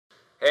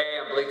Hey,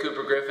 I'm Blake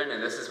Cooper Griffin,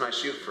 and this is my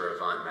shoot for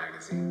Avante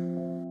Magazine.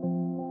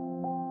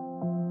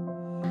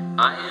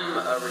 I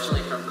am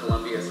originally from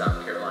Columbia,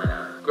 South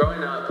Carolina.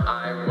 Growing up,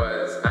 I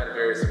had a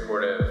very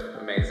supportive,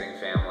 amazing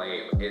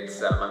family.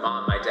 It's my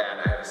mom, my dad.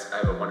 I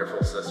have a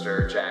wonderful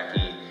sister,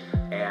 Jackie,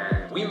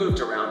 and we moved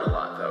around a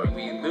lot, though.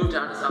 We moved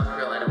down to South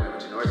Carolina, we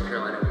went to North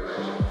Carolina, we went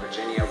to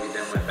Virginia, we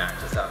then went back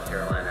to South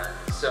Carolina.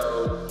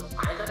 So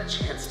I got a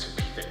chance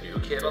to be the new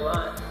kid a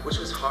lot, which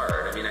was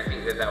hard. I mean, I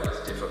think that was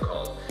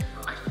difficult.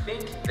 I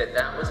think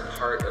that was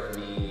part of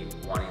me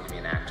wanting to be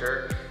an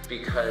actor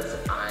because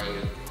I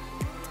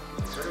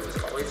sort of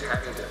was always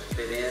having to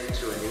fit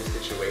into a new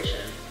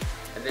situation.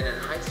 And then in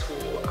high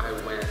school, I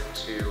went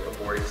to a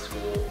boarding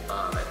school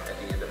at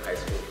the end of high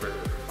school for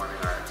the performing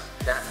arts.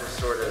 That was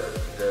sort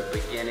of the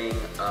beginning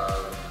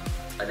of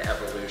an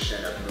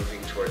evolution of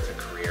moving towards a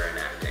career in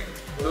acting.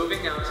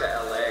 Moving out to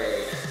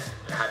LA,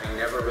 having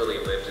never really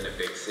lived in a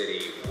big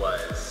city,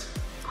 was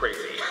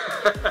crazy.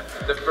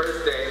 The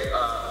first day,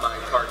 my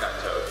car got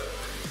towed,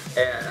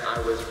 and I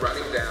was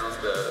running down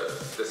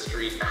the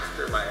street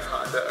after my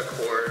Honda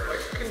Accord,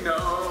 like,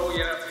 no,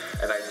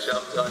 and I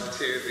jumped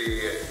onto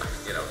the,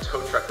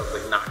 tow truck. I was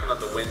like knocking on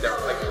the window, I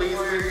was like, please,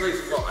 please,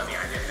 please. Well, I mean,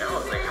 I didn't know. I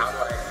was like,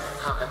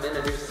 I'm in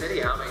a new city.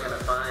 How am I gonna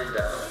find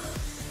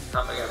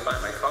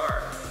my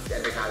car?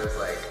 And the guy was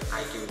like,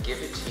 I can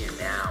give it to you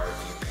now if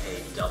you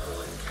pay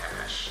double in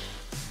cash.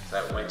 So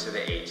I went to the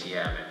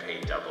ATM and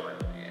paid double, and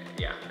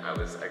yeah,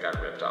 I got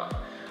ripped off.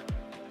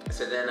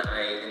 So then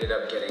I ended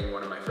up getting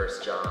one of my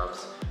first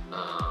jobs.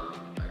 I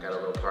got a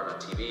little part on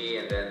TV,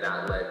 and then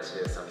that led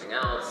to something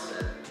else,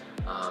 and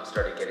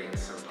started getting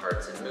some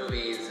parts in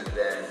movies, and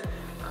then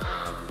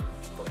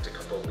booked a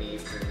couple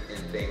leads in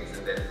things,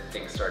 and then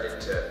things started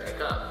to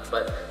pick up.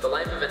 But the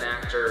life of an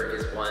actor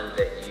is one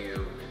that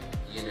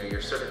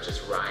you're sort of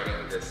just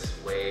riding this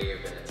wave,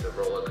 and it's a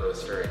roller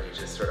coaster, and you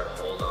just sort of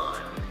hold on.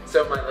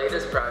 So my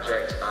latest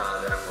project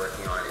that I'm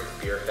working on is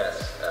Beer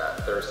Fest,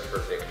 Thirst for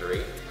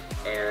Victory.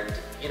 And,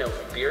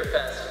 Beer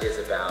Fest is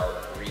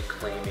about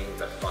reclaiming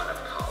the fun of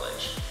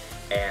college.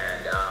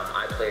 And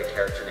I play a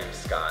character named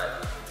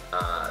Scott.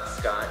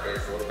 Scott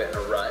is a little bit in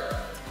a rut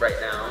right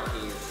now.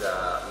 He's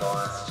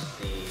lost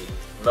the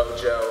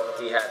mojo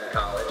he had in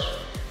college,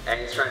 and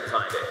he's trying to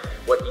find it.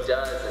 What he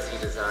does is he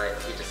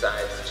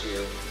decides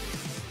to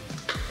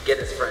get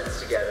his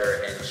friends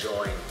together and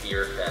join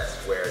Beer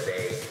Fest, where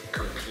they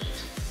compete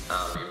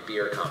in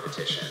beer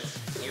competitions.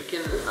 You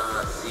can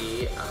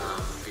see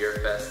Beer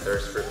Fest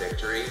Thirst for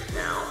Victory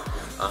now.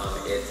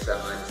 It's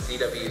on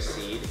CW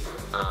Seed,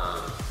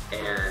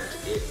 and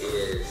it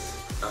is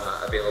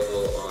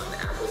available on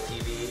Apple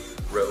TV,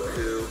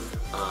 Roku,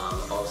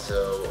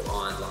 also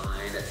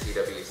online at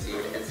CW Seed.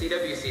 And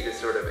CW Seed is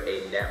sort of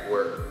a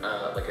network,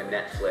 like a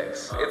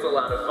Netflix. It's a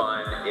lot of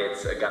fun.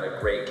 It's got a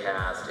great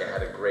cast. It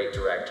had a great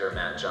director,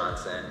 Matt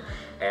Johnson,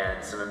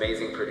 and some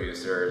amazing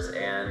producers,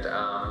 and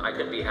I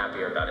couldn't be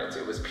happier about it.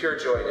 It was pure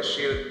joy to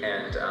shoot,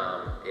 and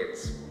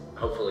it's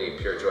hopefully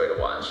pure joy to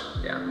watch.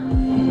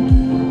 Yeah.